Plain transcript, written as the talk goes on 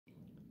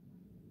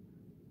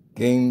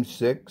Game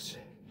 6,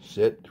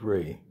 Set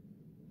 3.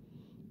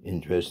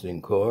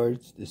 Interesting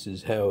cards. This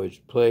is how it's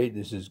played.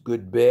 This is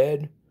good,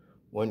 bad.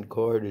 One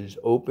card is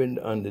opened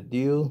on the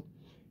deal,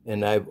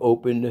 and I've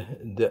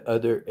opened the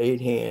other 8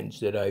 hands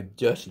that I've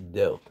just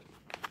dealt.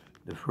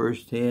 The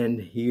first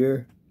hand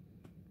here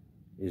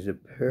is a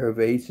pair of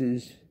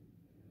aces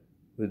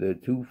with a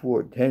 2,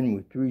 4, 10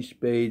 with 3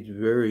 spades.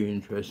 Very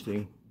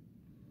interesting.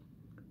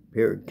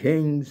 Pair of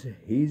kings,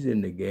 he's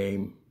in the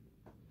game.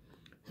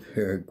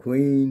 Pair of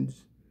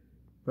queens,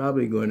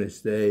 probably going to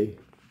stay.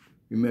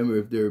 Remember,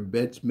 if there are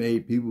bets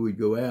made, people would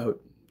go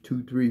out.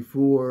 2, 3,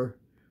 4,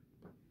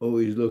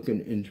 always looking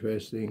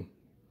interesting.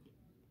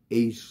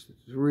 Ace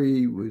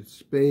 3 with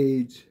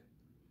spades,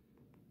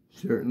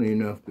 certainly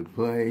enough to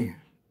play.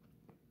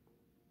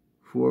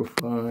 4,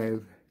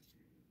 5,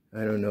 I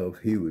don't know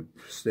if he would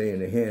stay in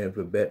the hand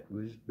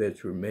if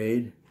bets were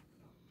made.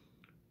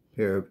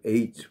 Pair of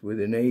 8s with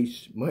an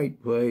ace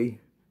might play.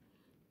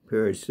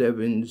 Pair of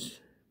 7s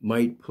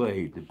might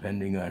play,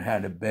 depending on how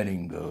the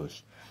betting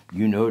goes.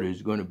 You know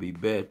there's going to be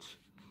bets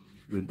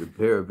with the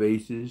pair of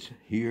aces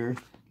here,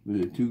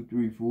 with a 2,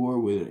 3, 4,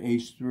 with an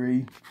ace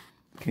 3,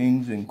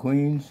 kings and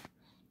queens.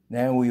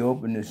 Now we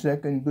open the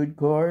second good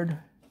card.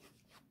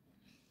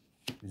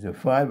 It's a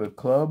 5 of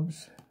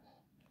clubs.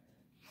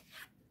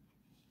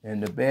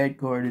 And the bad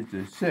card is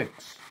a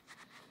 6.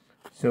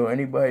 So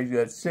anybody's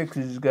got 6s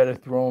has got to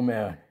throw them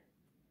out.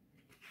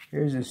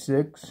 Here's a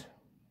 6.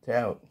 It's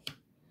out.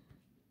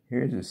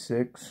 Here's a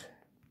 6.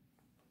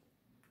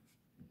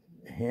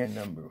 Hand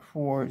number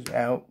 4 is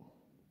out.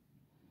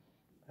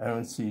 I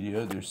don't see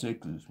the other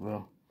 6s.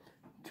 Well,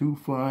 2,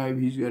 5.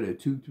 He's got a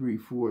 2, 3,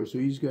 4. So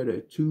he's got a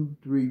 2,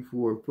 3,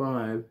 4,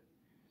 5.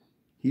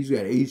 He's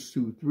got ace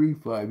 2, 3,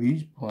 5.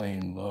 He's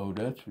playing low,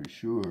 that's for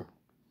sure.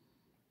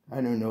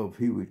 I don't know if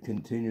he would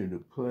continue to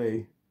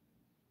play.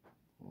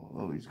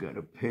 Oh, he's got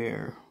a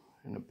pair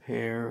and a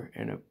pair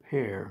and a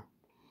pair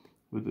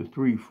with a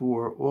 3,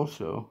 4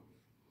 also.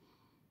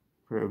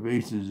 Pair of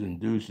aces and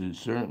deuces.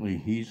 Certainly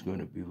he's going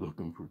to be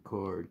looking for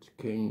cards.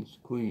 Kings,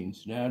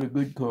 queens. Now the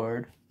good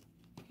card.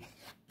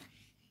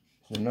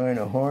 It's a 9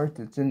 of hearts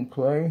that's in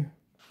play.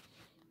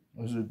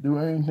 Does it do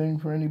anything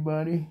for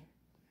anybody?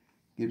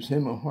 Gives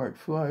him a heart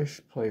flush.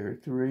 Player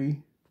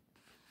 3.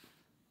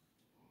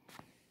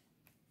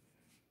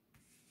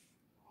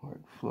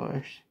 Heart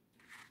flush.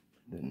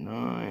 The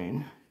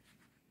 9.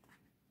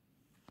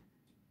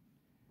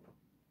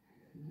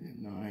 The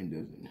 9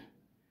 doesn't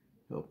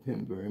help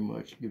him very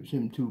much. Gives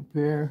him 2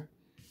 pair.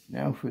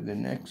 Now for the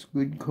next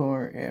good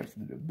card after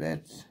the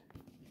bets.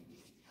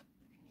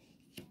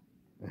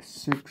 A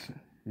 6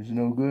 is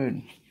no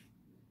good.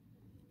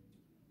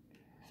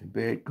 It's a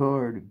bad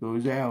card. It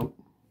goes out.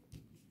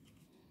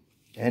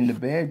 And the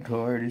bad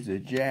card is a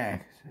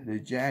jack. The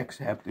jacks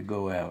have to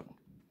go out.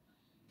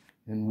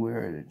 And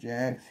where are the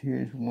jacks?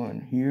 Here's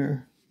one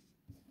here.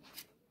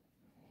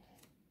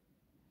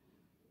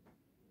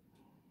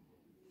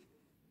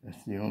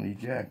 That's the only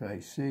jack I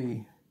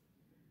see,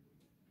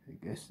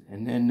 I guess.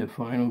 And then the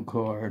final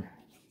card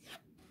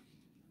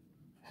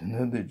is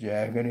another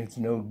jack, and it's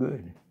no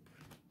good.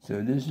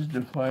 So this is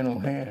the final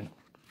hand.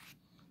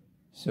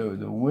 So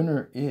the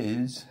winner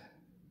is,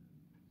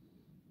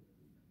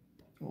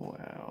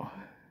 wow,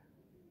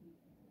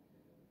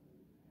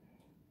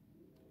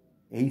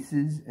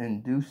 aces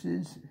and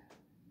deuces.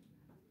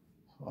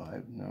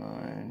 5,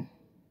 9.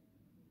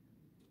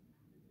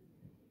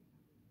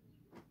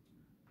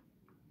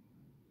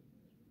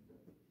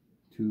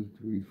 2,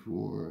 3,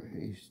 4,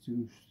 ace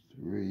 2,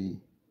 3,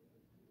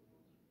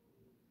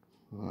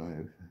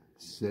 5,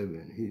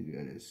 7. He's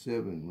got a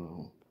 7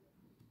 low.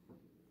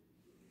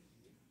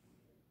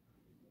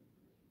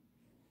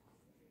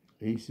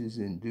 Aces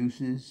and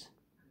deuces,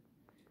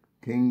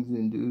 kings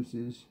and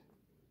deuces,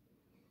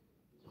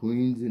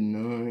 queens and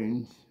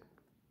 9s.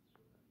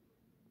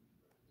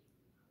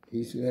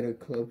 He's got a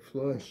club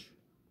flush.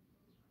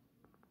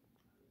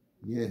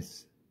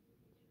 Yes.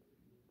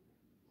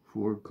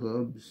 4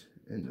 clubs.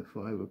 And the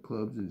 5 of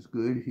clubs is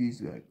good.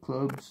 He's got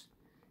clubs.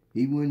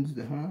 He wins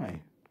the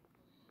high.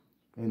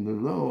 And the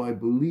low, I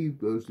believe,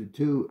 goes to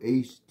 2.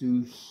 Ace,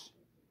 deuce,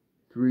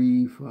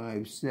 3,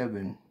 5,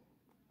 7.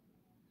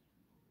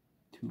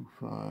 2,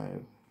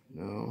 5.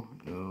 No,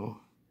 no.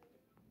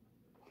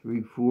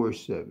 3, 4,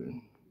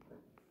 7.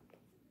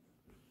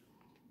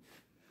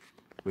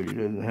 But he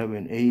doesn't have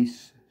an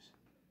ace.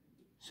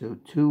 So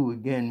 2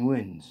 again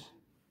wins.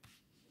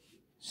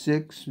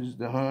 6 is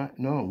the high,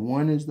 no,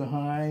 1 is the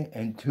high,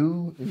 and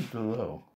 2 is the low.